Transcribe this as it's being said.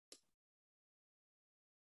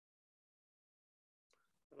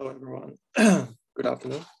Hello, everyone. Good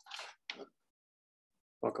afternoon.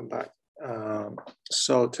 Welcome back.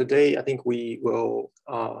 So today, I think we will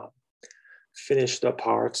finish the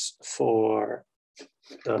parts for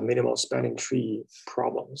the minimal spanning tree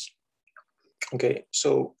problems. Okay,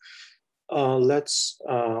 so let's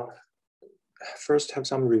first have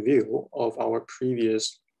some review of our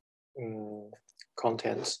previous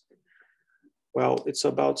contents. Well, it's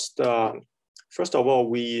about the, first of all,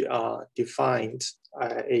 we defined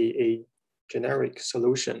a generic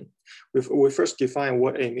solution. We first define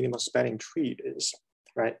what a minimal spanning tree is,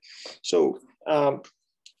 right? So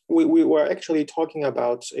we were actually talking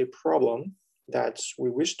about a problem that we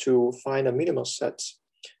wish to find a minimal set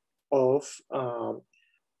of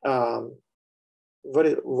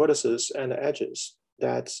vertices and edges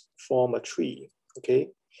that form a tree, okay?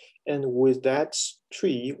 And with that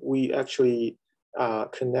tree, we actually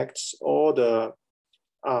connect all the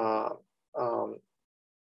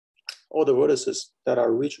vertices that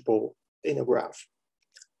are reachable in a graph.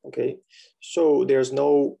 Okay, so there's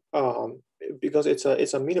no because it's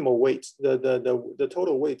a minimal weight. The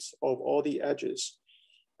total weight of all the edges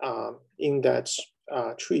in that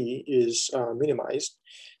tree is minimized.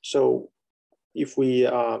 So if we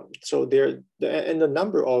so there and the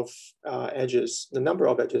number of edges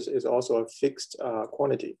is also a fixed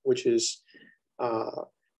quantity, which is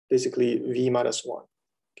basically v minus 1.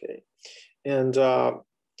 Okay, and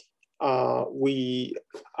we,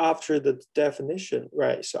 after the definition,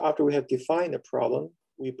 right? So after we have defined the problem,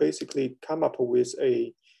 we basically come up with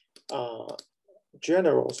a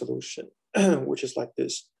general solution, which is like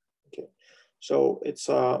this. Okay, so it's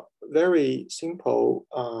a very simple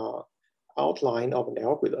outline of an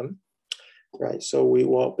algorithm, right? So we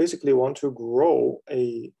will basically want to grow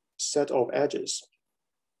a set of edges,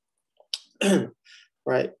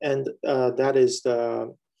 right? And that is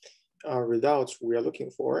the results we are looking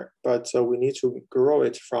for, but we need to grow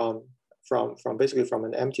it from basically from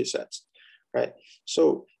an empty set, right?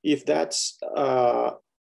 So if that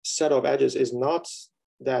set of edges is not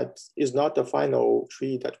the final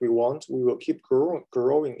tree that we want, we will keep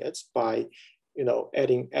growing it by,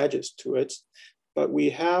 adding edges to it. But we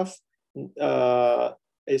have a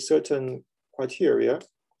certain criteria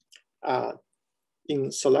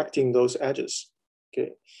in selecting those edges,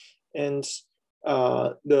 okay? And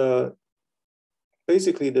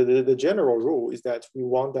basically the general rule is that we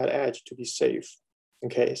want that edge to be safe.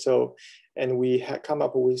 Okay, so, and we come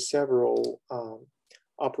up with several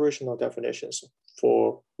operational definitions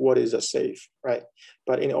for what is a safe, right?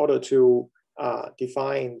 But in order to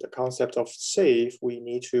define the concept of safe, we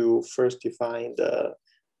need to first define the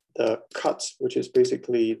cut, which is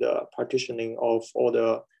basically the partitioning of all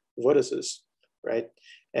the vertices, right?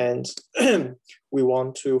 And we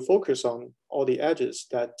want to focus on all the edges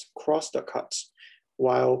that cross the cuts,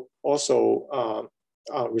 while also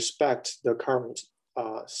respect the current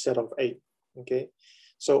set of A. Okay,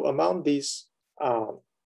 so among these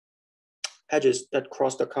edges that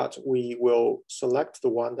cross the cut, we will select the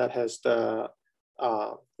one that has the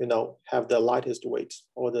have the lightest weight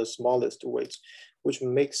or the smallest weight, which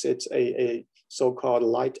makes it a so-called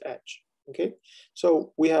light edge. Okay,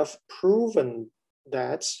 so we have proven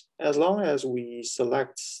that as long as we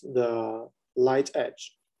select the light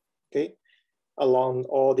edge, okay, along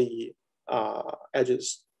all the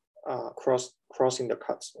edges crossing the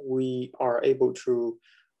cuts, we are able to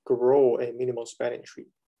grow a minimal spanning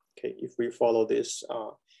tree. Okay, if we follow this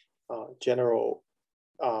general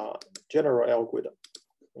algorithm.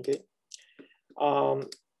 Okay,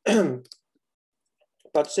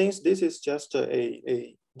 but since this is just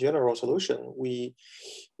a general solution, we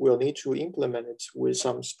will need to implement it with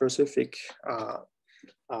some specific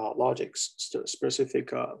logics,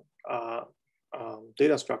 specific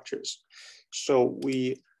data structures. So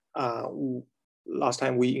we last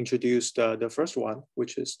time we introduced the first one,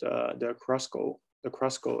 which is the Kruskal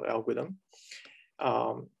algorithm.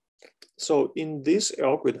 So in this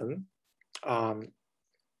algorithm,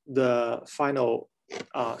 the final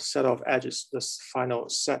set of edges, this final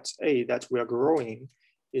set A that we are growing,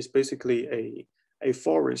 is basically a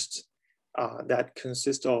forest that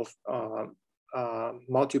consists of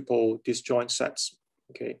multiple disjoint sets.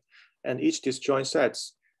 Okay, and each disjoint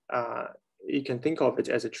sets, you can think of it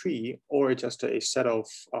as a tree or just a set of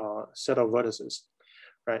vertices,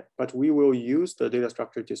 right? But we will use the data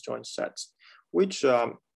structure disjoint sets, which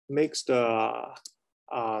makes the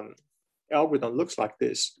algorithm looks like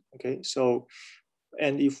this. Okay, so,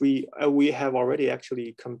 and if we have already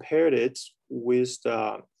actually compared it with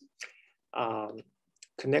the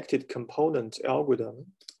connected component algorithm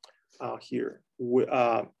here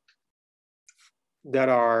that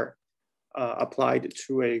are applied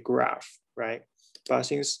to a graph, right? But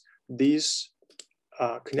since these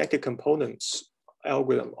connected components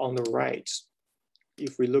algorithm on the right,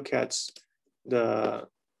 if we look at the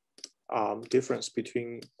difference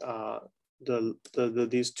between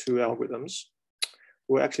these two algorithms,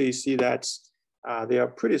 we'll actually see that they are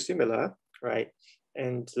pretty similar, right?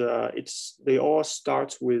 And they all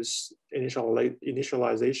start with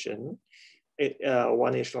initialization,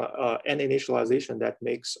 an initialization that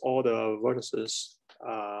makes all the vertices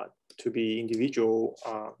to be individual,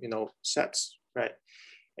 sets, right?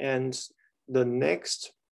 And the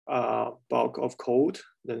next bulk of code,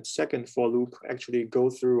 the second for loop, actually go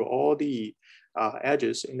through all the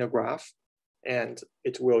edges in the graph, and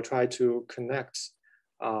it will try to connect.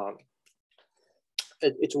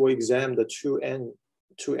 It will examine the two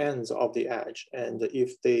ends of the edge, and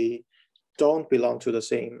if they don't belong to the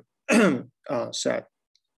same set,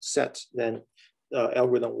 then the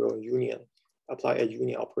algorithm will apply a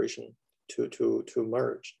union operation to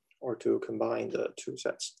merge or to combine the two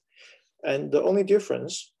sets. And the only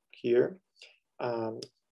difference here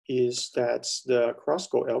is that the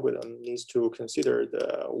cross-code algorithm needs to consider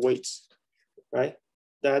the weights, right?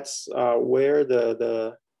 That's where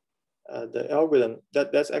the algorithm,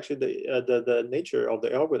 that's actually the nature of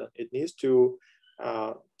the algorithm. It needs to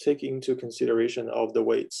take into consideration of the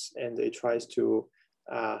weights, and it tries to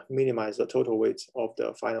minimize the total weights of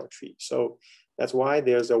the final tree. So that's why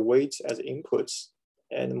there's a weight as inputs.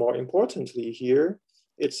 And more importantly here,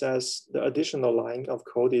 it says the additional line of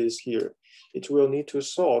code is here. It will need to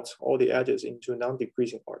sort all the edges into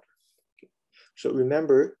non-decreasing order. Okay. So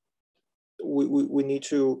remember, we need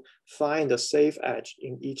to find the safe edge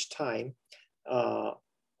in each time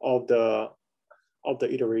of the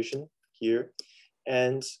iteration here.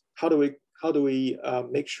 And how do we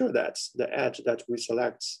make sure that the edge that we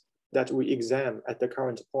select, that we examine at the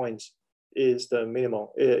current point, is the minimum,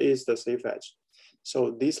 is the safe edge?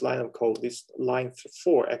 So this line of code, this line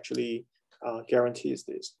 4, actually guarantees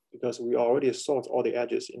this, because we already sort all the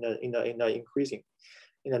edges in a non-decreasing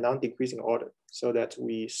order, so that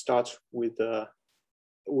we start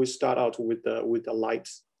out with the light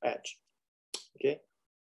edge. Okay.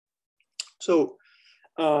 So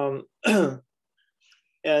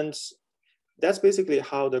and that's basically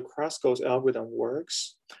how the cross-code algorithm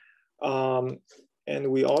works.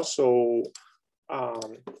 And we also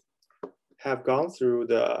have gone through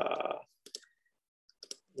the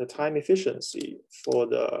time efficiency for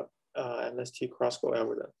the MST cross-code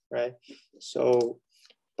algorithm, right? So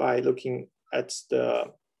by looking at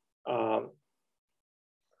the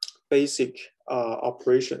basic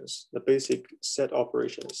operations, the basic set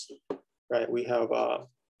operations, right? We have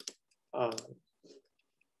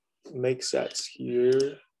make sets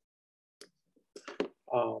here,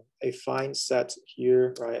 a find set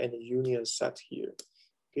here, right, and a union set here.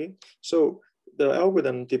 Okay, so the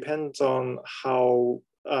algorithm depends on how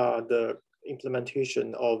the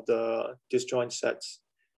implementation of the disjoint sets,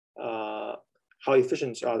 how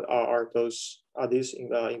efficient are these in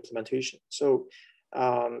the implementation. So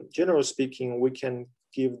generally speaking, we can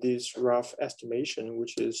give this rough estimation,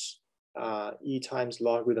 which is E times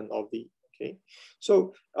logarithm of V. Okay,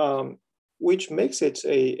 so which makes it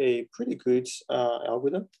a pretty good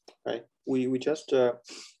algorithm, right? We just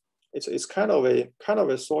it's kind of a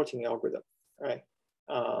sorting algorithm, right?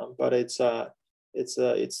 But it's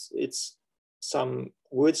some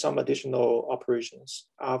additional operations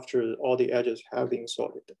after all the edges have been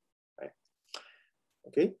sorted, right?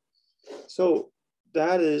 Okay, so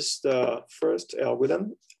that is the first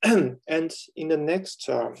algorithm, and in the next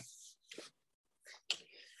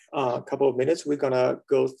couple of minutes, we're gonna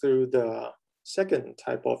go through the second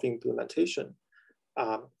type of implementation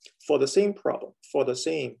for the same problem, for the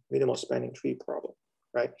same minimal spanning tree problem,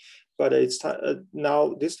 right? But it's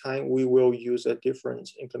now this time we will use a different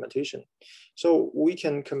implementation. So we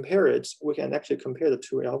can compare it, we can actually compare the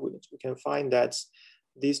two algorithms. We can find that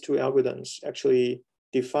these two algorithms actually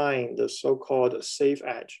define the so-called safe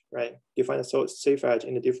edge, right? Define the safe edge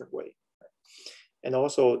in a different way. Right? And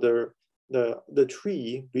also the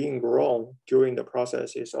tree being grown during the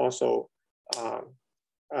process is also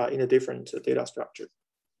in a different data structure.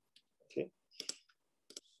 Okay,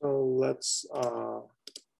 so let's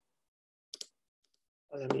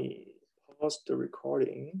let me pause the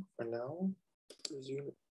recording for now.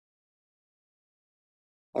 Resume.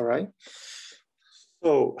 All right.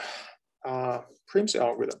 So Prim's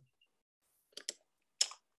algorithm,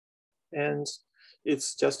 and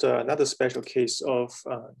it's just another special case of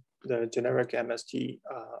the generic MST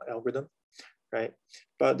algorithm, right?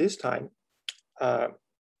 But this time,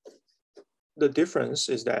 the difference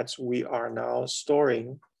is that we are now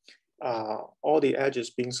storing all the edges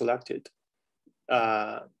being selected,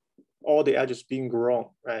 all the edges being grown,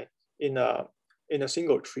 right, in a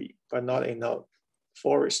single tree, but not in a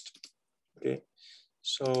forest. Okay,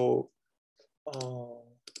 so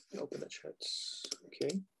open the chats.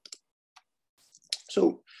 Okay,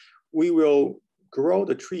 so we will grow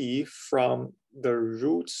the tree from the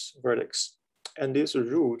roots vertex, and these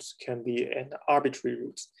roots can be an arbitrary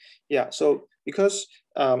roots. Yeah, so because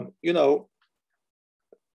you know,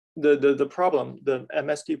 the problem, the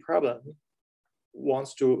MST problem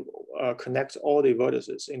wants to connect all the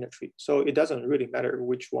vertices in the tree. So it doesn't really matter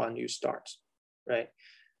which one you start, right?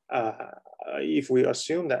 If we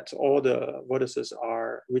assume that all the vertices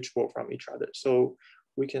are reachable from each other, so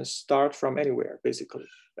we can start from anywhere basically.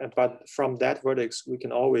 But from that vertex, we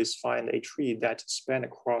can always find a tree that span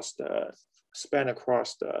across the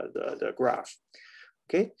graph.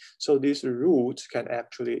 Okay, so these roots can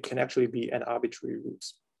actually be an arbitrary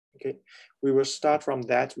roots. Okay, we will start from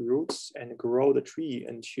that roots and grow the tree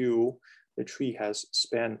until the tree has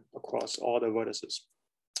span across all the vertices.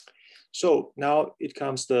 So now it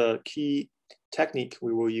comes the key technique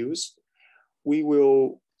we will use. We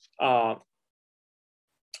will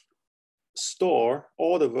store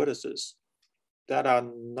all the vertices that are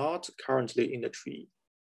not currently in the tree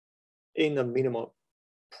in a minimal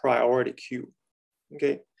priority queue.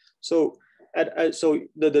 Okay, so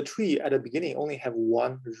the tree at the beginning only have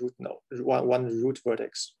one root node, one root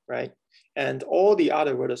vertex, right? And all the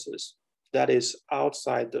other vertices that is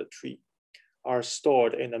outside the tree are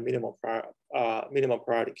stored in a minimal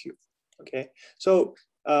priority queue. Okay, so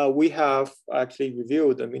we have actually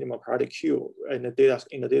reviewed the minimal priority queue in the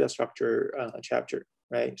data structure chapter,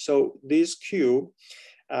 right? So this queue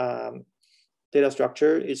data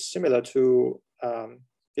structure is similar to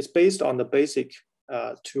it's based on the basic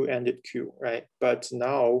two-ended queue, right? But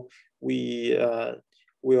now we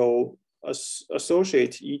will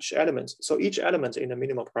associate each element. So each element in the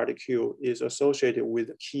minimal priority queue is associated with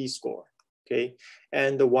a key score, okay?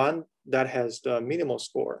 And the one that has the minimal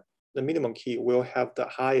score, the minimum key, will have the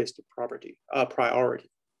highest priority,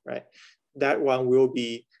 right? That one will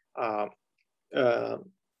be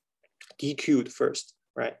dequeued first,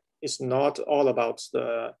 right? It's not all about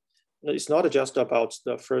the, it's not just about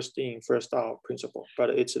the first in, first out principle, but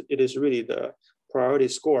it is really the priority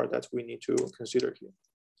score that we need to consider here.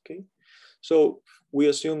 Okay, so we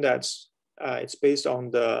assume that it's based on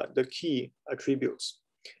the key attributes,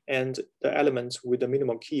 and the elements with the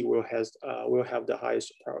minimum key will have the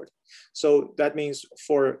highest priority. So that means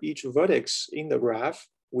for each vertex in the graph,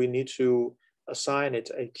 we need to assign it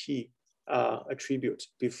a key attribute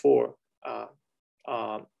before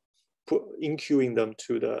in-queuing them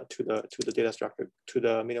to the data structure, to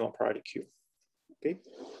the minimum priority queue. Okay,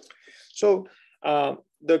 so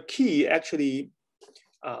the key actually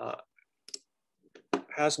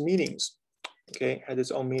has meanings. Okay, has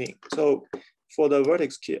its own meaning. So for the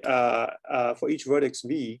vertex key, for each vertex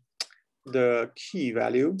V, the key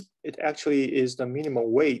value, it actually is the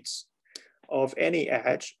minimum weights of any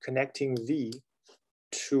edge connecting V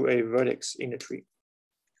to a vertex in the tree.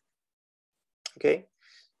 Okay,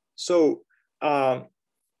 so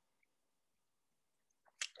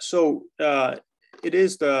it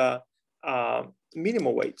is the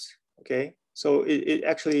minimal weight. Okay, so it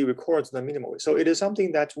actually records the minimal weight. So it is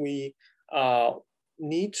something that we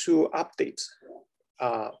need to update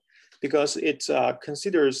because it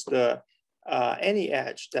considers the any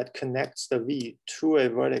edge that connects the V to a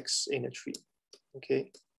vertex in a tree.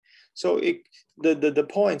 Okay, so the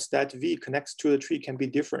points that V connects to the tree can be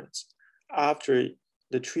different after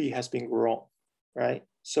the tree has been grown, right?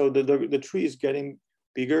 So the tree is getting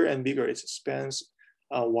bigger and bigger. It spans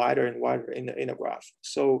wider and wider in the graph.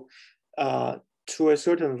 So to a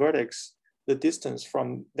certain vertex, the distance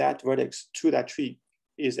from that vertex to that tree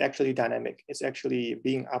is actually dynamic. It's actually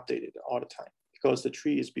being updated all the time because the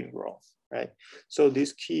tree is being grown, right? So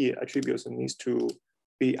these key attributes needs to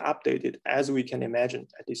be updated as we can imagine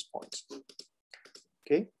at this point.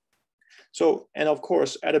 Okay, so, and of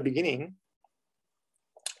course, at the beginning,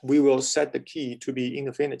 we will set the key to be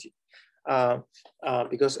infinity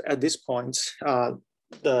because at this point,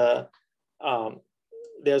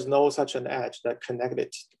 there's no such an edge that connect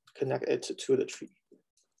it to the tree.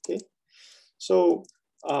 Okay, so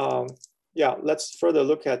yeah, let's further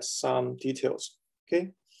look at some details.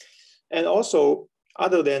 Okay, and also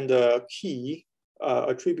other than the key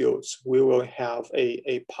attributes, we will have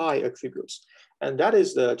a pi attributes, and that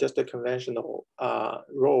is just a conventional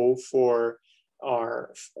role for a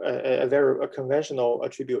conventional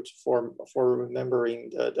attribute for remembering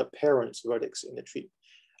the parent vertex in the tree,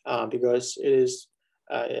 because it is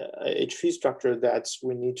a tree structure that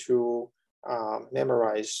we need to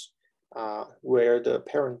memorize where the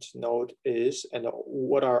parent node is and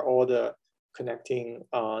what are all the connecting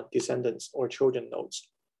descendants or children nodes.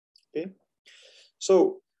 Okay,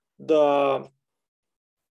 so the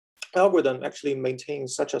algorithm actually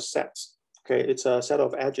maintains such a set. Okay, it's a set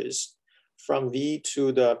of edges from V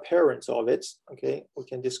to the parents of it. Okay, we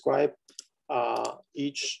can describe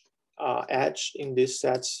each edge in this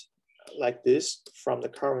set like this, from the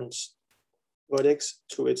current vertex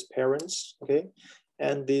to its parents. Okay,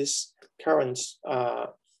 and this current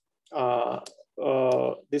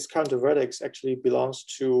vertex actually belongs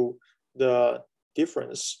to the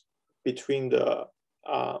difference between the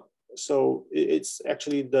so it's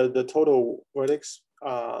actually the total vertex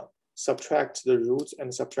subtract the roots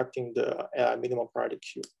and subtracting the minimum priority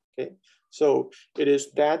queue. Okay, so it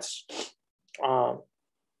is that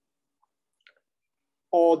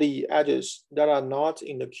all the edges that are not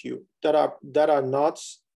in the queue, that are not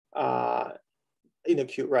in the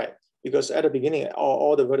queue, right? Because at the beginning,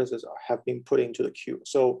 all the vertices have been put into the queue.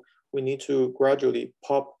 So we need to gradually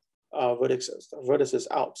pop vertices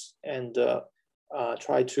out and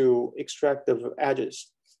try to extract the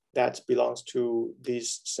edges that belongs to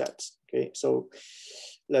these sets. Okay, so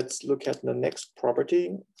let's look at the next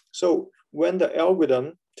property. So when the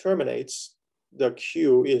algorithm terminates, the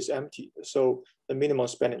queue is empty. So the minimum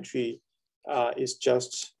spanning tree is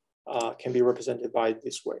just can be represented by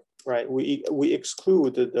this way, right? We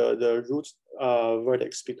exclude the root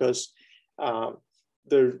vertex because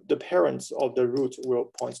the parents of the root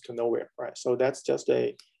will point to nowhere, right? So that's just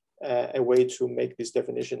a way to make this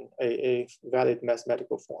definition a valid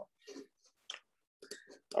mathematical form.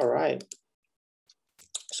 All right.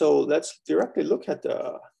 So let's directly look at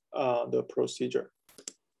the procedure.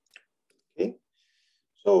 Okay.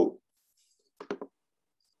 So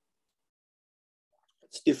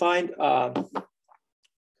it's defined by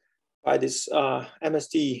this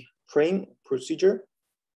MSD Prim procedure.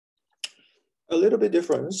 A little bit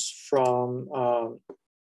different from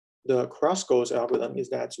the Kraskos algorithm is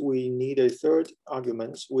that we need a third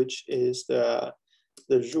argument, which is the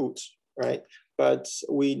root, right? But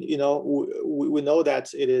we know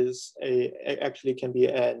that it is actually can be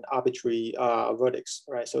an arbitrary vertex,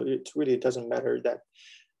 right? So it really doesn't matter that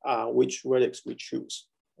which vertex we choose.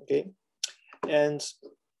 Okay, and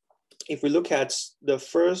if we look at the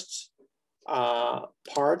first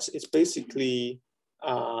parts, it's basically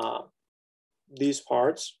these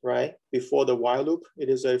parts, right? Before the while loop, it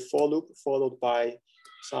is a for loop followed by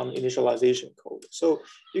some initialization code. So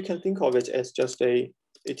you can think of it as just a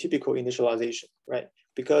typical initialization, right?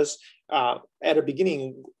 Because at the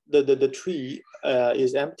beginning, the tree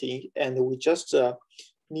is empty, and we just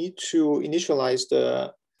need to initialize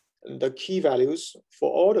the key values for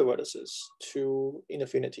all the vertices to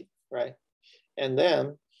infinity, right? And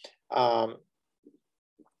then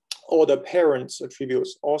all the parents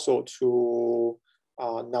attributes also to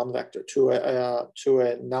non-vector, to a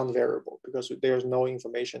non-variable, because there's no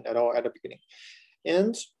information at all at the beginning.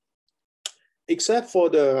 And except for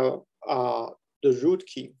the root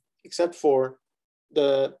key, except for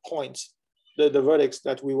the points, the vertex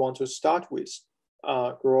that we want to start with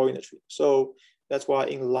grow in the tree. So that's why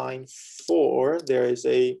in line 4, there is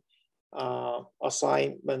a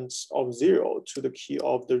assignment of 0 to the key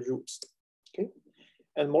of the roots. Okay.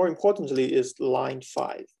 And more importantly is line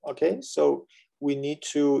 5, okay? So we need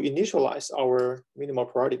to initialize our minimal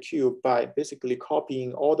priority queue by basically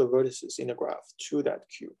copying all the vertices in the graph to that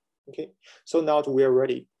queue, okay? So now we are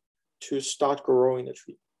ready to start growing the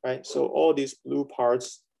tree, right? So all these blue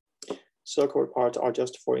parts, circled parts are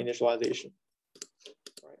just for initialization,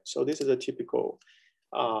 right? So this is a typical,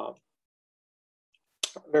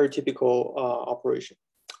 very typical operation.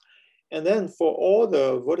 And then for all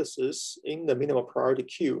the vertices in the minimal priority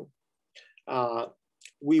queue,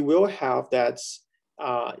 we will have that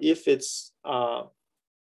if its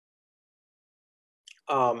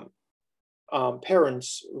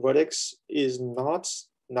parents vertex is not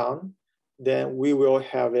none, then we will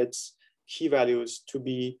have its key values to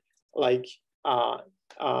be like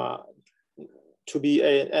to be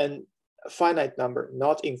a finite number,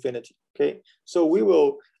 not infinity. Okay, so we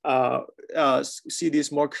will see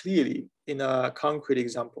this more clearly in a concrete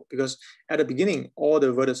example, because at the beginning, all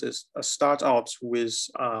the vertices start out with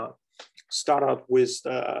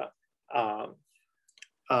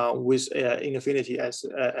infinity as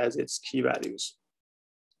its key values.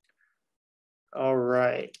 All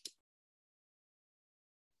right,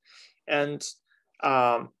 and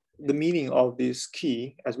the meaning of this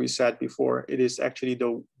key, as we said before, it is actually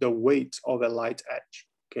the weight of a light edge.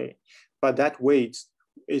 Okay, but that weight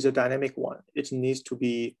is a dynamic one. It needs to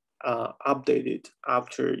be updated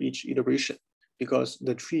after each iteration because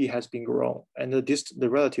the tree has been grown, and the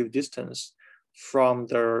relative distance from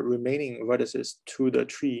the remaining vertices to the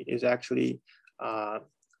tree is actually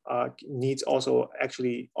needs also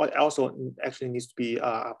actually needs to be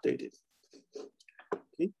updated.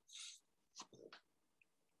 Okay.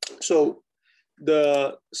 So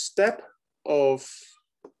the step of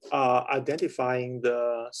identifying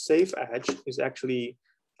the safe edge is actually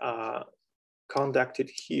conducted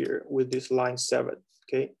here with this line 7,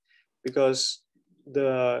 okay? Because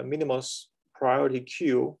the minimal priority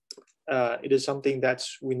queue, it is something that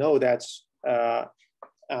we know that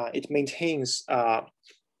it maintains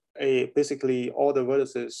basically all the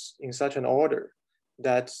vertices in such an order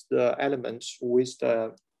that the elements with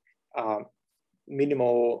the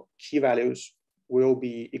minimal key values will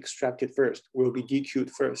be extracted first, will be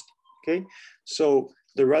DQ'd first, okay? So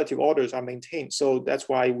the relative orders are maintained. So that's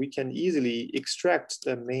why we can easily extract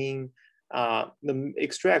the main,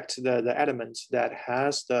 extract the elements that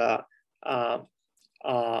has the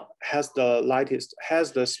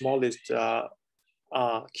smallest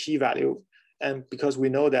key value. And because we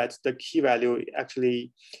know that the key value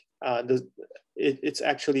actually, it's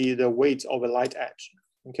actually the weight of a light edge,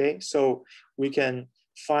 okay? So we can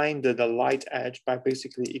find the light edge by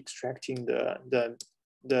basically extracting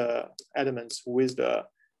the elements with the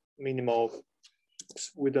minimal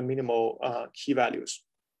key values,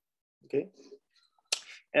 okay?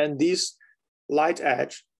 And this light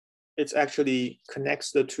edge, it actually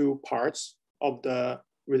connects the two parts of the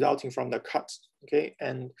resulting from the cut, okay?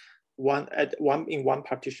 And in one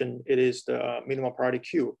partition, it is the minimal priority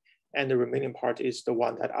queue, and the remaining part is the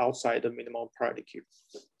one that outside the minimal priority queue,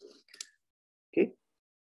 okay?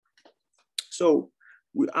 So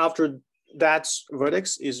after that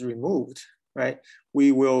vertex is removed, right,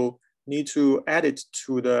 we will need to add it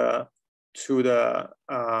to the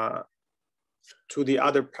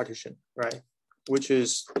other partition, right, which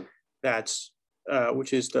is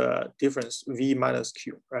the difference V minus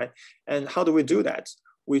Q, right? And how do we do that?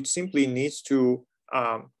 We simply need to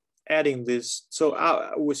adding this. So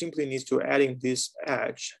we simply need to adding this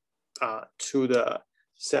edge to the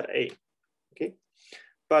set A, okay?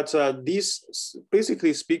 But this,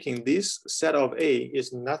 basically speaking, this set of A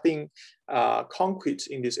is nothing concrete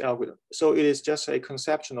in this algorithm. So it is just a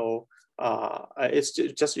conceptual, it's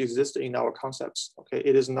just exists in our concepts, okay?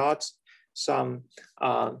 It is not some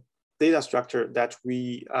data structure that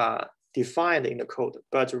we defined in the code,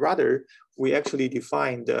 but rather we actually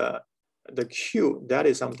define the queue that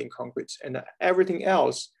is something concrete, and everything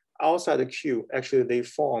else outside the queue, actually they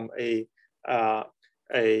form the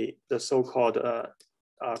so-called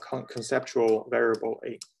conceptual variable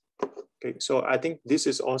A. Okay, so I think this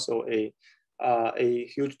is also a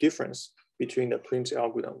huge difference between the Prim's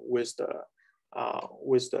algorithm with the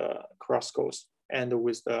Kraskos and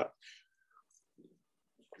with the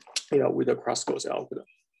Kraskos algorithm.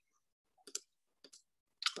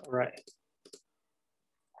 All right.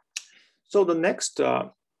 So the next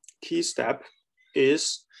key step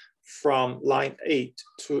is from line 8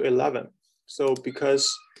 to 11. So because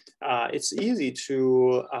it's easy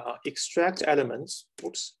to extract elements,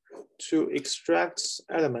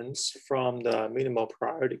 from the minimal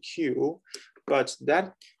priority queue, but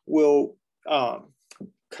that will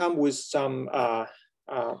come with some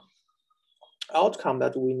outcome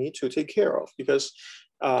that we need to take care of, because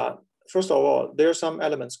first of all, there are some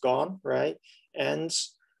elements gone, right? And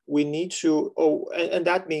we need to, and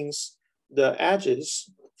that means the edges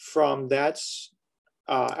from that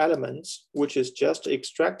element, which is just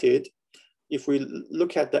extracted, if we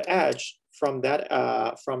look at the edge from that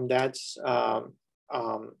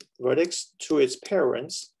vertex to its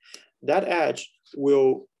parents, that edge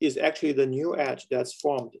is actually the new edge that's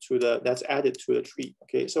formed that's added to the tree.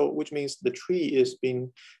 Okay, so which means the tree has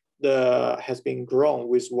been grown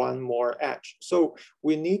with one more edge. So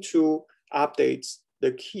we need to update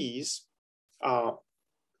the keys for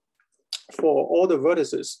all the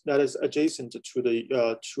vertices that is adjacent to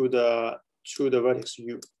the vertex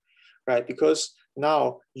U, right? Because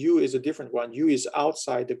now U is a different one. U is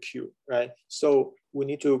outside the Q, right? So we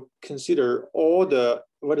need to consider all the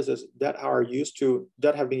vertices that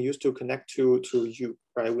have been used to connect to U,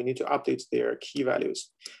 right? We need to update their key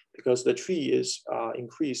values because the tree is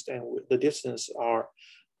increased, and the distance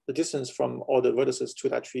from all the vertices to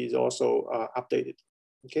that tree is also updated.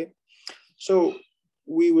 Okay, so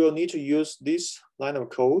we will need to use this line of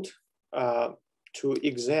code to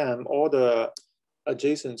examine all the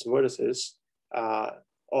adjacent vertices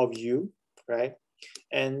of U, right?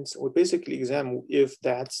 And we basically examine if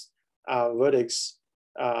that vertex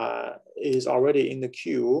is already in the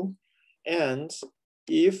queue, and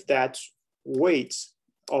if that weight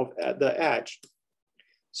of the edge,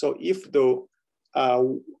 so if the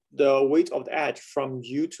weight of the edge from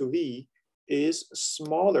U to V is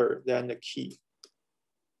smaller than the key,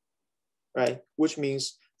 right? Which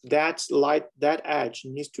means that edge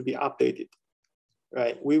needs to be updated,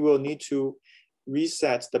 right? We will need to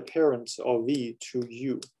reset the parent of V to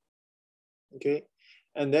U, okay?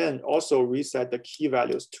 And then also reset the key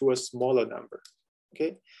values to a smaller number,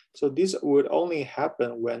 okay? So this would only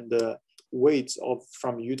happen when the weight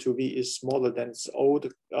from U to V is smaller than its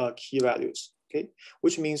old key values, okay?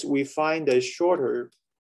 Which means we find a shorter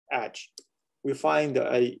edge. We find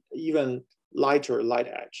a even lighter light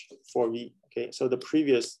edge for V, okay? So the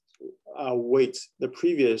previous weight, the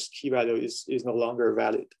previous key value is no longer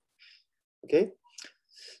valid, okay?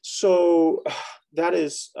 So that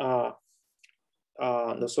is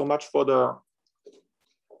so much for the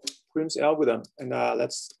Prim's algorithm, and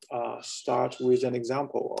let's start with an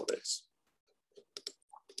example of it.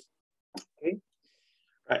 Okay,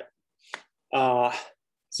 right.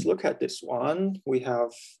 Let's look at this one. We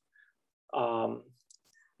have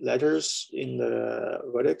letters in the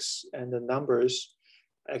vertex, and the numbers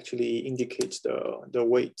actually indicate the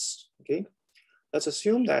weights. Okay, let's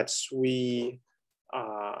assume that we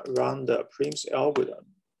run the Prim's algorithm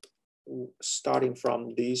starting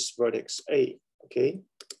from this vertex A, okay?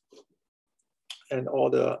 And all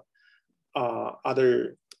the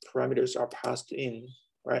other parameters are passed in,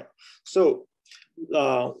 right? So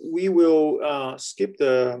we will skip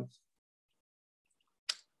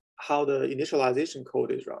how the initialization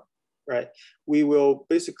code is run, right? We will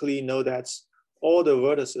basically know that all the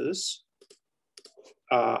vertices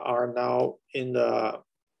are now in the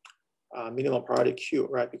minimum priority queue,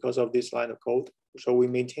 right? Because of this line of code. So we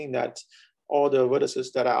maintain that all the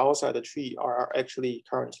vertices that are outside the tree are actually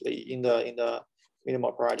currently in the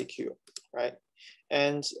minimum priority queue, right?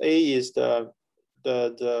 And A is the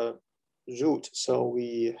root, so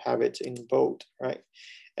we have it in bold, right?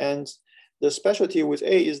 And the specialty with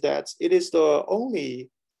A is that it is the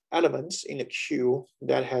only element in the queue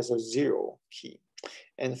that has a 0 key.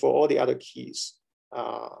 And for all the other keys,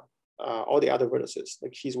 all the other vertices, the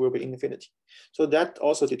keys will be infinity. So that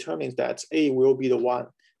also determines that A will be the one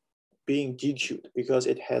being dequeued because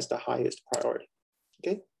it has the highest priority,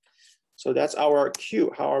 okay? So that's our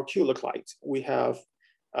queue, how our queue looks like. We have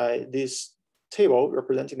this table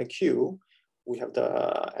representing the queue. We have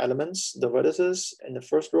the elements, the vertices in the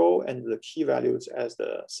first row, and the key values as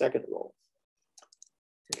the second row,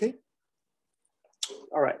 okay?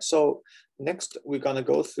 All right, so next we're gonna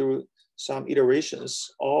go through some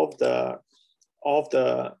iterations of the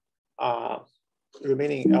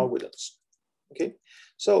remaining algorithms, okay?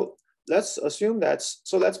 So let's assume that,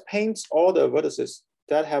 so let's paint all the vertices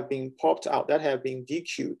that have been popped out, that have been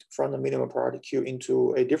dequeued from the minimum priority queue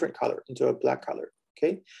into a different color, into a black color,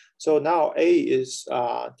 okay? So now A is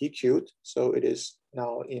dequeued, so it is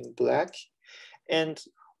now in black. And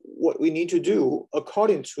what we need to do,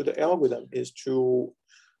 according to the algorithm, is to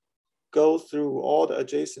go through all the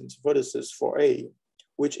adjacent vertices for A,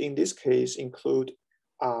 which in this case include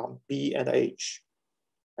B and H,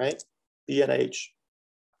 right? B and H.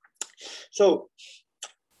 So,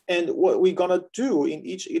 and what we're gonna do in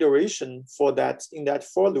each iteration for that, in that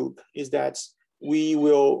for loop, is that we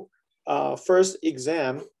will first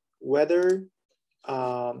examine whether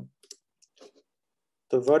the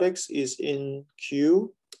vertex is in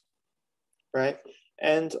Q, right?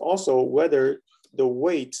 And also whether the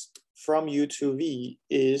weight from U to V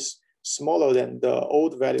is smaller than the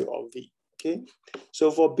old value of V, okay? So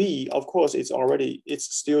for B, of course, it's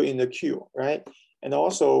still in the queue, right? And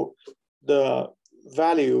also the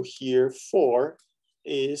value here 4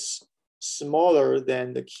 is smaller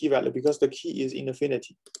than the key value because the key is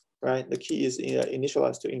infinity, right? The key is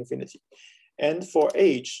initialized to infinity. And for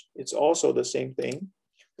H, it's also the same thing.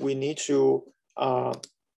 We need to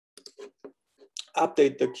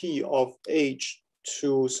update the key of H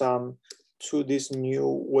to this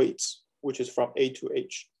new weights, which is from A to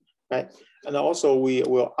H, right? And also we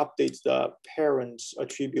will update the parent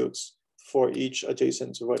attributes for each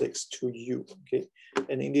adjacent vertex to U, okay?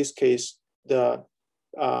 And in this case, the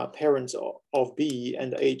parents of B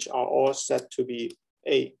and H are all set to be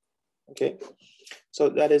A, okay? So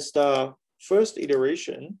that is the first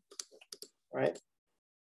iteration, right?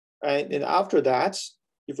 And then after that,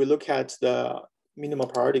 if we look at the minimum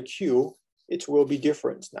priority queue, it will be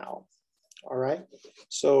different now, all right?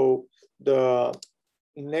 So the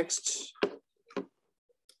next,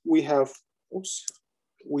 we have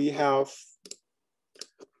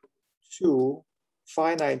 2,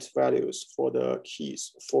 finite values for the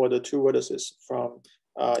keys for the two vertices from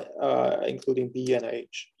including B and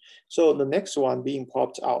H. So the next one being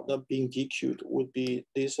popped out, not being DQ'd, would be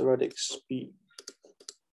this vertex B.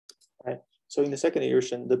 Right. So in the second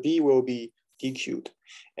iteration, the B will be DQ'd,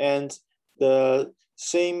 and the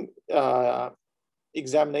same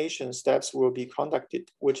examination steps will be conducted,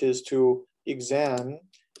 which is to examine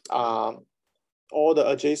all the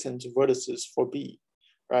adjacent vertices for B.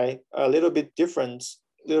 Right. A little bit different,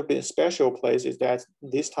 little bit special place is that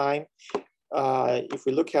this time, if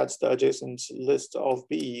we look at the adjacent list of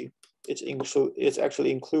B, it's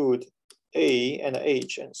actually include A and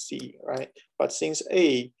H and C, right? But since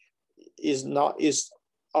A is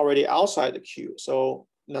already outside the Q, so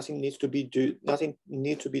nothing needs to be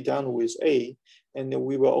done with A, and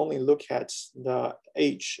we will only look at the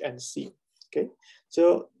H and C. Okay,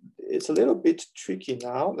 so it's a little bit tricky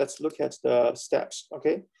now. Let's look at the steps.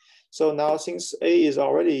 Okay, so now since A is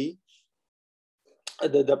already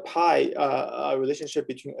the pi relationship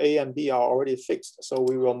between A and B are already fixed, so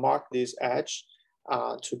we will mark this edge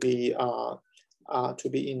to be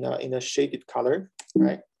in a shaded color,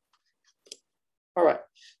 right? All right.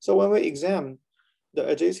 So when we examine the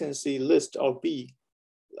adjacency list of B,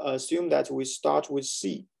 assume that we start with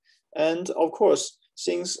C, and of course,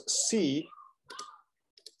 since C,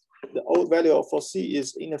 the old value for C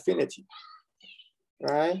is infinity,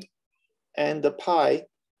 right? And the pi.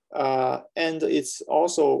 And it's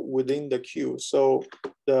also within the Q. So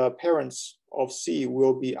the parents of C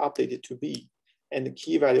will be updated to B, and the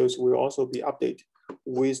key values will also be updated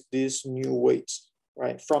with these new weights,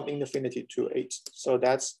 right? From infinity to 8. So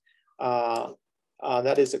that's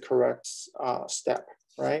that is the correct step,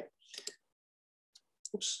 right?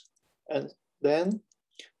 Oops. And then,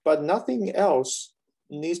 but nothing else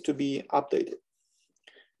needs to be updated,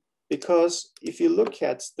 because if you look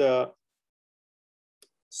at the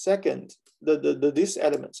second, this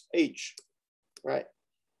element H, right?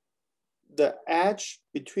 The edge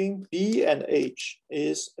between B and H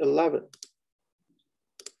is 11.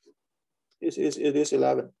 It is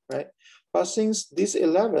 11, right? But since this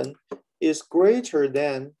 11 is greater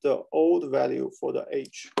than the old value for the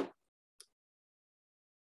H,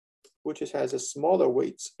 which has a smaller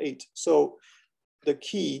weight, 8. So the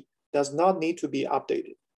key does not need to be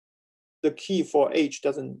updated. The key for H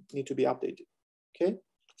doesn't need to be updated, okay?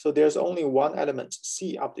 So there's only one element,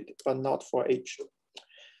 C, updated, but not for H.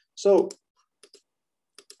 So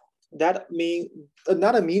that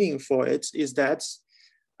another meaning for it is that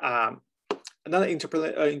another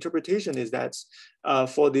interpretation is that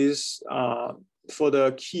for this for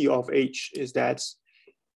the key of H is that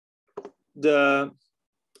the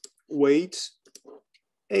weight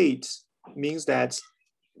 8 means that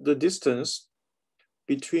the distance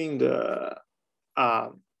between the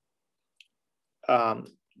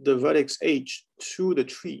vertex H to the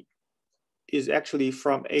tree is actually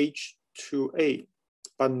from H to A,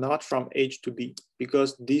 but not from H to B,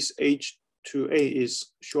 because this H to A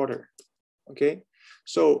is shorter, okay?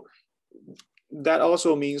 So that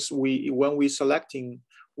also means when we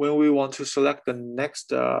want to select the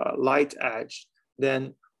next light edge,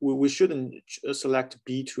 then we shouldn't select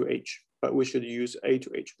B to H, but we should use A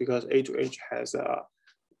to H, because A to H has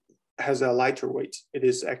a lighter weight. It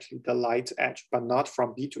is actually the light edge, but not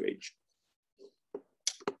from B to H.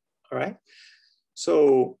 All right.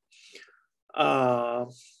 So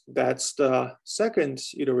that's the second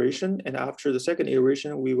iteration. And after the second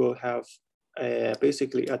iteration, we will have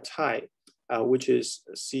basically a tie, which is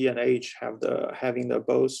C and H having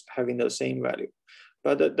the same value.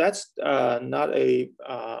 But that's not a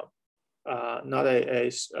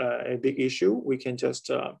big issue. We can just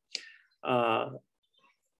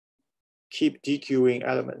keep dequeuing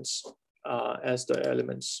elements as the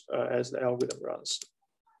algorithm runs.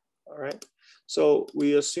 All right. So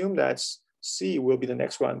we assume that C will be the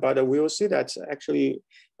next one, but we will see that actually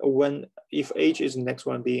if H is the next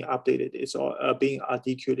one being updated, it's all being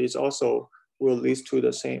dequeued, is also will lead to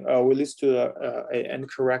the same will lead to an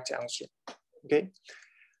incorrect answer. Okay.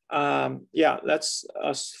 Yeah, let's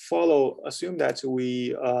assume that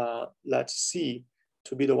we let C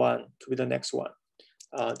to be the next one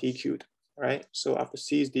dequeued, right? So after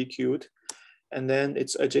C is dequeued, and then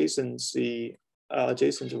its adjacent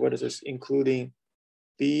vertices, including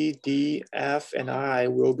B, D, F, and I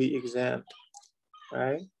will be examined,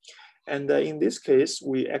 right? And in this case,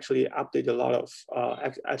 we actually update a lot of,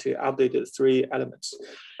 actually updated 3 elements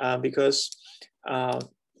because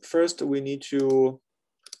first we need to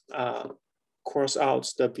cross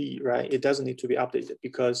out the B, right? It doesn't need to be updated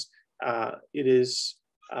because it is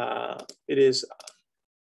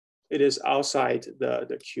it is outside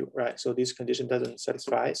the queue, right? So this condition doesn't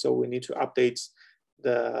satisfy. So we need to update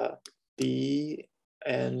the D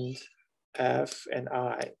and F and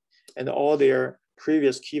I, and all their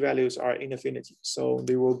previous key values are infinity. So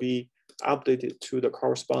they will be updated to the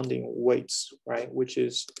corresponding weights, right? Which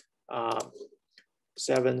is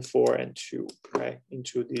 7, 4, and 2, right?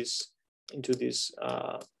 Into this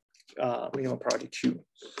minimum priority queue.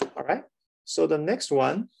 All right. So the next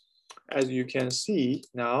one, as you can see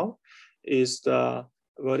now, is the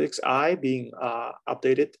vertex I being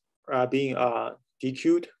updated, being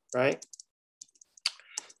dequeued, right?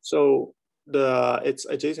 So its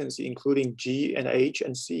adjacency including G and H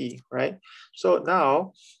and C, right? So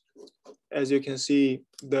now, as you can see,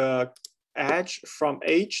 the edge from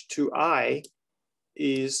H to I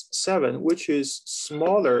is 7, which is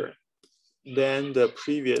smaller than the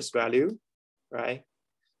previous value, right?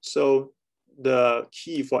 So the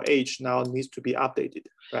key for H now needs to be updated,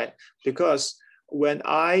 right? Because when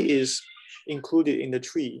I is included in the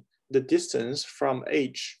tree, the distance from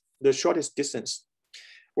H, the shortest distance,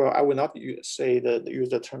 well, I will not use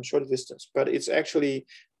the term short distance, but it's actually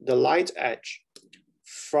the light edge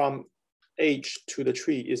from H to the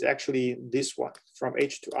tree is actually this one, from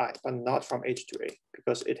H to I, but not from H to A,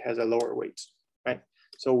 because it has a lower weight, right?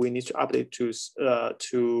 So we need to update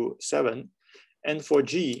to 7. And for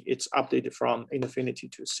G, it's updated from infinity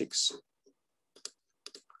to 6,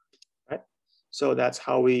 right? So that's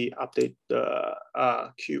how we update the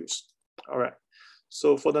queues. All right.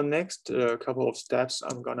 So for the next couple of steps,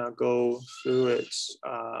 I'm gonna go through it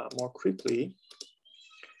more quickly,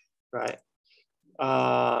 right?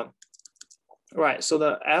 Right, so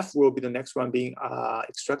the F will be the next one being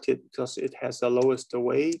extracted because it has the lowest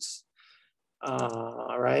weights,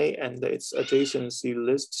 right? And its adjacency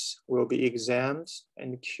lists will be examined,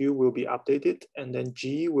 and Q will be updated, and then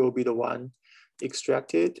G will be the one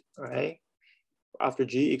extracted, right? After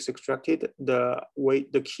G is extracted, the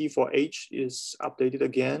key for H is updated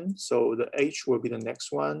again. So the H will be the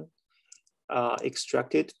next one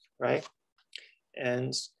extracted, right?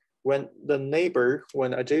 And when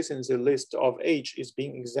adjacency list of H is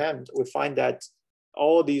being examined, we find that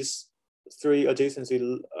all these 3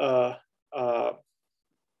 adjacency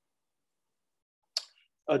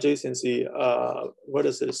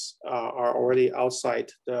vertices are already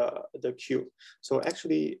outside the queue. So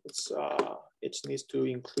actually, it needs to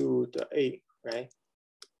include the A, right?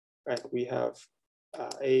 Right. We have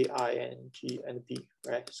A, I, and G, and B,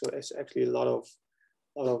 right? So it's actually a lot of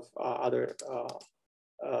other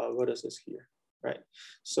vertices here, right?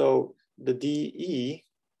 So the DE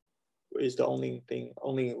is the only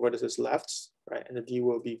vertices left, right? And the D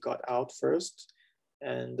will be got out first,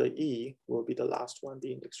 and the E will be the last one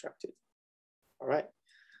being extracted. All right.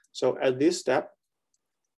 So at this step,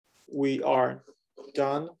 we are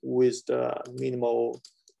done with the minimal,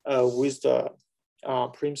 with the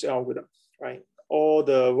Prim's algorithm, right? All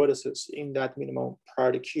the vertices in that minimal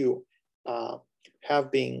priority queue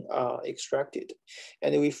have been extracted.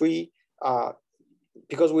 And if we,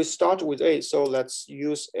 because we start with A, so let's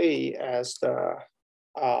use A as the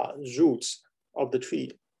roots of the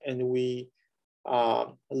tree, and we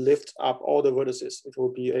lift up all the vertices. It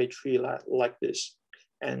will be a tree like this.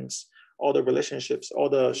 And all the relationships, all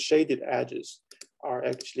the shaded edges are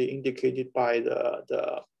actually indicated by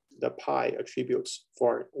the pi attributes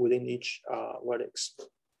for within each vertex,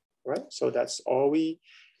 right? So that's all we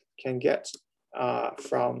can get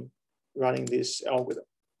from running this algorithm.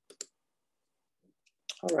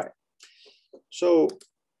 All right. So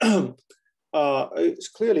it's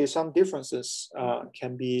clearly some differences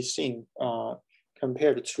can be seen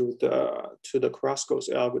compared to the Carrasco's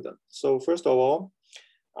algorithm. So first of all,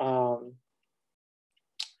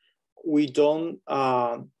 we don't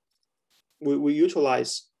we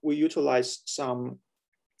utilize some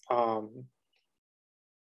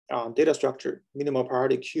data structure, minimal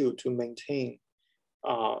priority queue, to maintain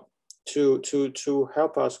to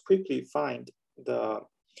help us quickly find the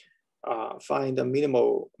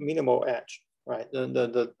minimal edge, right?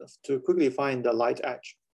 To quickly find the light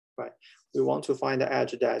edge, right? We want to find the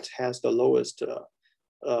edge that has the lowest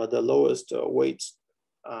weights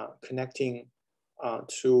connecting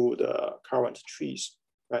to the current trees,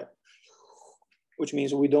 right? Which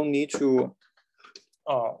means we don't need to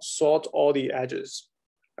sort all the edges,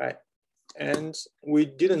 right? And we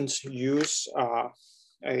didn't use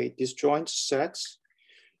a disjoint set,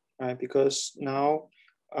 right? Because now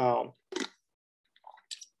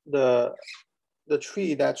the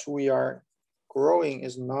tree that we are growing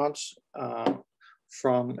is not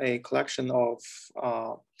from a collection of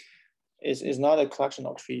is not a collection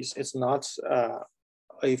of trees. It's not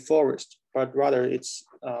a forest, but rather it's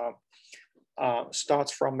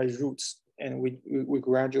starts from a root, and we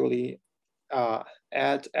gradually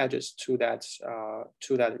add edges to that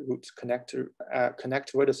root, connect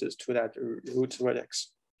vertices to that root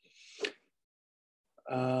vertex.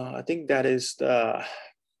 I think that is the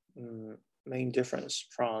main difference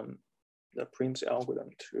from the Prim's algorithm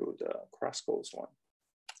to the Kraskell's one.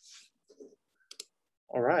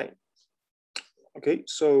 All right. Okay,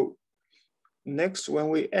 so next, when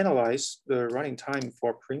we analyze the running time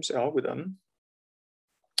for Prim's algorithm,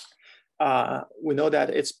 we know that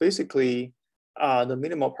it's basically the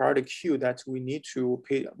minimal priority queue that we need to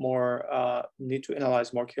pay more, need to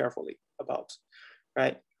analyze more carefully about,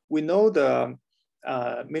 right? We know the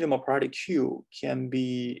minimal priority queue can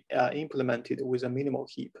be implemented with a minimal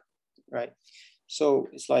heap, right? So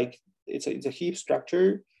it's like it's a heap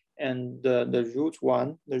structure, and the root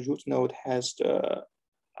node has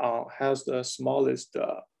the smallest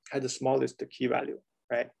key value,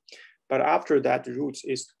 right? But after that root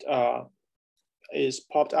is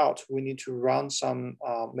popped out, we need to run some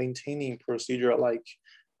maintaining procedure like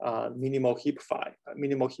minimal heapify,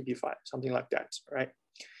 something like that, right?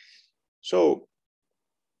 So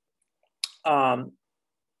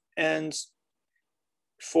and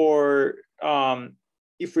for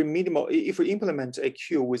if we implement a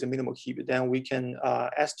queue with a minimal heap, then we can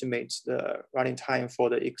estimate the running time for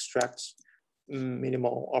the extract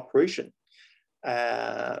minimal operation.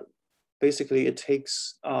 Basically, it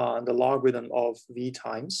takes the logarithm of v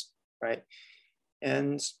times, right?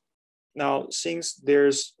 And now, since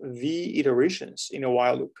there's v iterations in a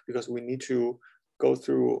while loop, because we need to go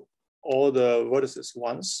through all the vertices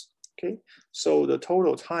once, okay? So the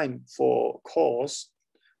total time for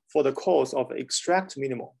the calls of extract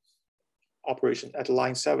minimal operation at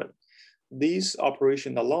line 7, these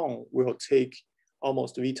operation alone will take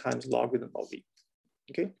almost v times logarithm of v,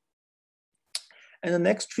 okay? And the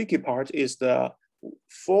next tricky part is the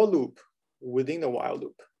for loop within the while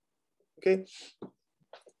loop, okay?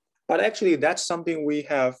 But actually that's something we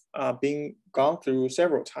have been gone through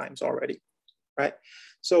several times already, right?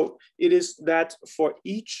 So it is that for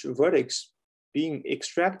each vertex being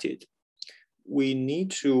extracted, we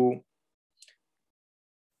need to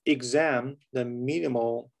examine the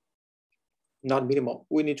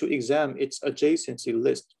we need to examine its adjacency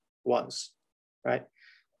list once, right?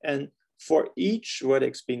 And for each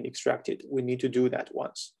vertex being extracted, we need to do that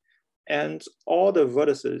once. And all the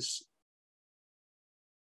vertices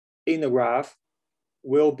in the graph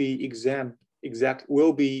will be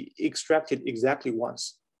extracted exactly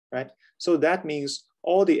once, right? So that means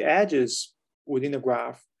all the edges within the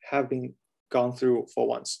graph have been gone through for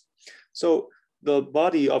once. So the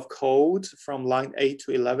body of code from line 8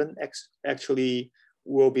 to 11 actually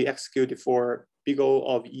will be executed for big O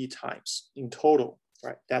of E times in total,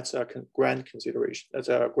 right? That's a grand consideration. That's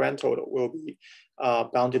a grand total will be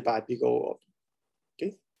bounded by big O of E,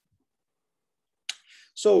 okay?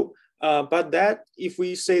 So, but that, if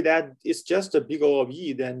we say that it's just a big O of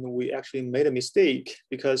E, then we actually made a mistake,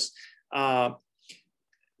 because in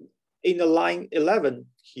the line 11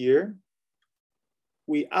 here,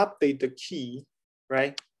 we update the key,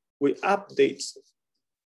 right? We update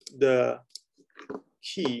the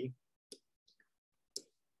key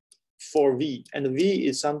for V, and V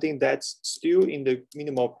is something that's still in the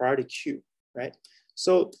minimal priority queue, right?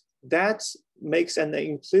 So that makes an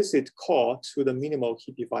implicit call to the minimal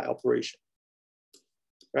heapify operation,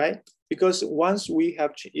 right? Because once we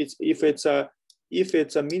have, if it's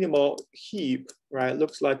a minimal heap, right,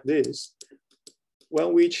 looks like this.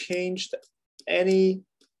 When we changed any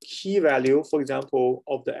key value, for example,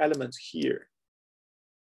 of the elements here,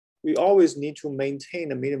 we always need to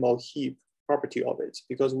maintain a minimal heap property of it,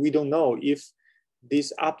 because we don't know if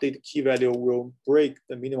this updated key value will break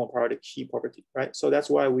the minimal priority key property, right? So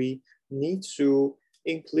that's why we need to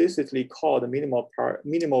implicitly call the minimal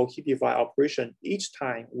heapify operation each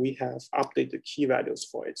time we have updated key values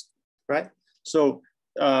for it, right? So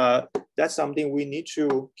that's something we need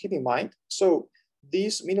to keep in mind. So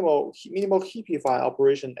this minimal heapify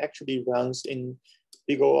operation actually runs in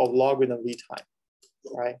big O of logarithm V time,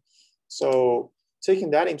 right? So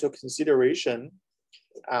taking that into consideration,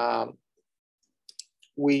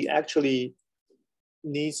 we actually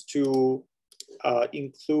need to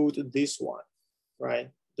include this one,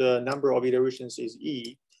 right? The number of iterations is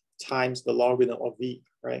E times the logarithm of V,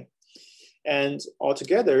 right? And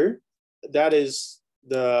altogether, that is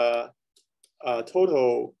the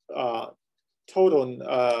total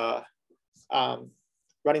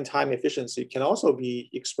running time efficiency can also be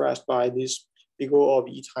expressed by this big O of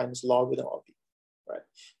E times logarithm of V, right?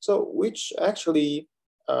 So which actually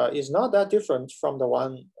is not that different from the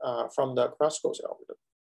one from the Kraskos algorithm,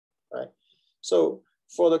 right? So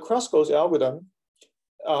for the Kraskos algorithm,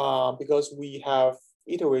 because we have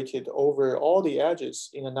iterated over all the edges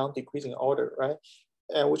in a non-decreasing order, right?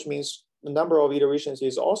 And which means the number of iterations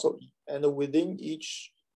is also E. And within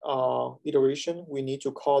each iteration, we need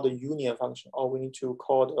to call the union function, or we need to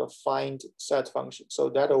call the find set function. So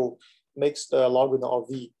that'll makes the logarithm of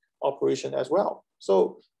V operation as well.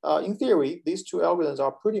 So in theory, these two algorithms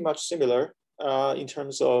are pretty much similar in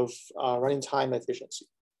terms of running time efficiency.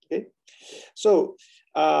 Okay, so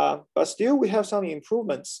but still we have some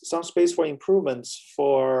improvements, some space for improvements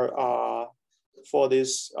for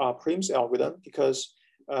this Prim's algorithm, because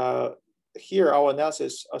here our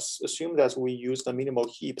analysis assumes that we use the minimal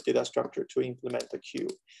heap data structure to implement the queue,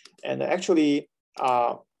 and actually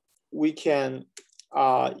we can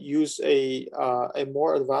use a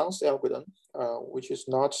more advanced algorithm, which is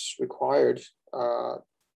not required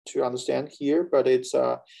to understand here, but it's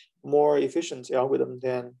a more efficient algorithm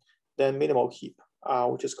than minimal heap,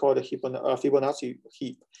 which is called a Fibonacci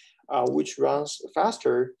heap, which runs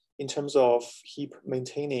faster in terms of heap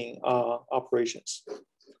maintaining operations.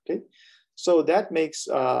 Okay, so that makes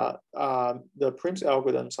the Prim's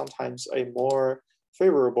algorithm sometimes a more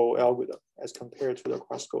favorable algorithm as compared to the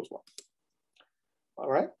Kraskos one. All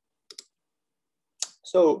right.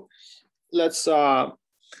 So let's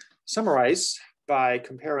summarize by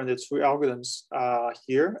comparing the two algorithms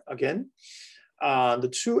here again. The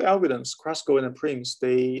two algorithms, Kraskos and Prim's,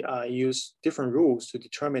 they use different rules to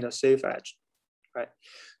determine a safe edge, right?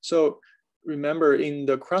 So remember, in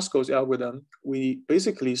the Kraskos algorithm, we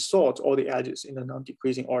basically sort all the edges in a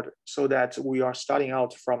non-decreasing order, so that we are starting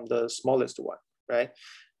out from the smallest one, right?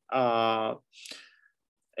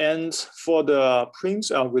 And for the Prim's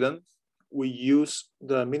algorithm, we use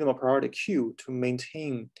the minimal priority queue to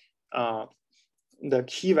maintain the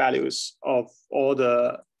key values of all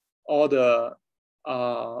the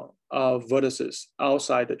vertices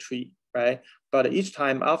outside the tree, right? But each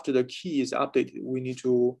time after the key is updated, we need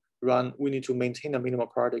to maintain a minimal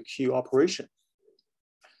priority queue operation.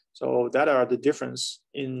 So that are the difference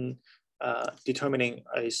in determining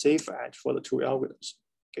a safe edge for the two algorithms,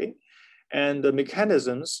 okay? And the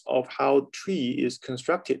mechanisms of how tree is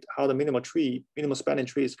constructed, how the minimal spanning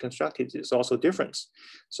tree is constructed is also different.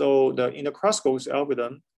 So in the Kraskos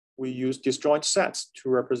algorithm, we use disjoint sets to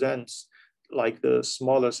represent like the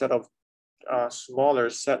small set of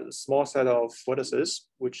vertices,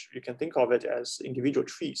 which you can think of it as individual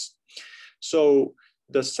trees. So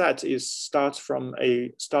the set starts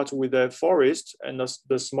with a forest, and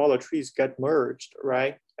the smaller trees get merged,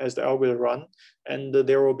 right, as the algorithm run, and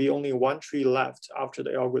there will be only one tree left after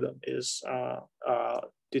the algorithm is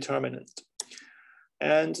determinant.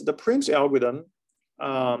 And the Prim's algorithm,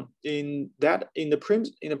 in the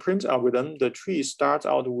Prim's algorithm, the tree starts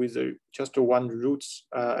out with just one root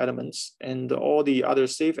elements, and all the other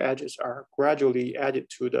safe edges are gradually added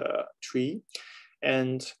to the tree,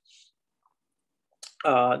 and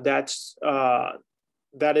that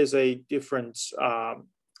is a different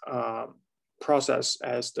process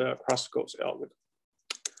as the Kraskos algorithm.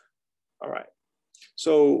 All right.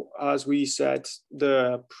 So as we said,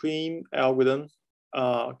 the Prim algorithm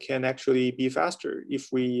can actually be faster if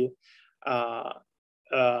we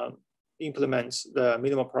implement the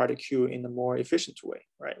minimal priority queue in a more efficient way,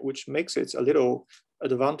 right? Which makes it a little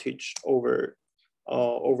advantage over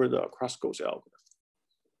the Kraskos algorithm.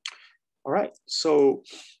 All right, so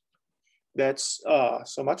that's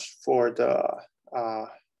so much for the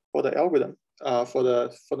algorithm for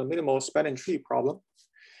the minimal spanning tree problem.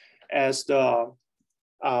 As the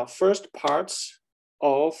first parts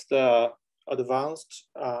of the advanced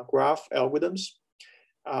graph algorithms,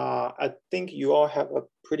 I think you all have a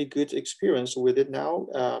pretty good experience with it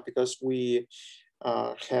now because we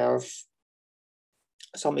have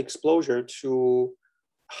some exposure to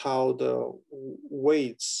how the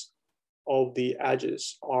weights of the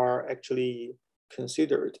edges are actually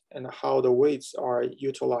considered and how the weights are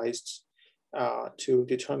utilized to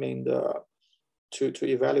determine to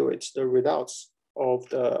evaluate the results of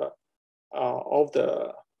the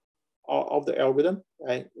algorithm,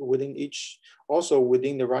 right? Within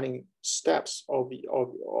the running steps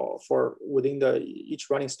within each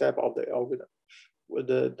running step of the algorithm, with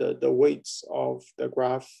the weights of the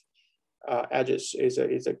graph edges is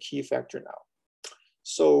a key factor now.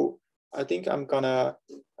 So I think I'm gonna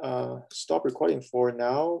stop recording for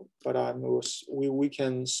now, but we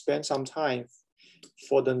can spend some time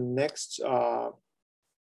for the next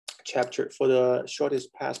chapter for the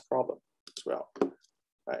shortest path problem as well. All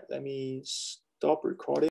right, let me stop recording.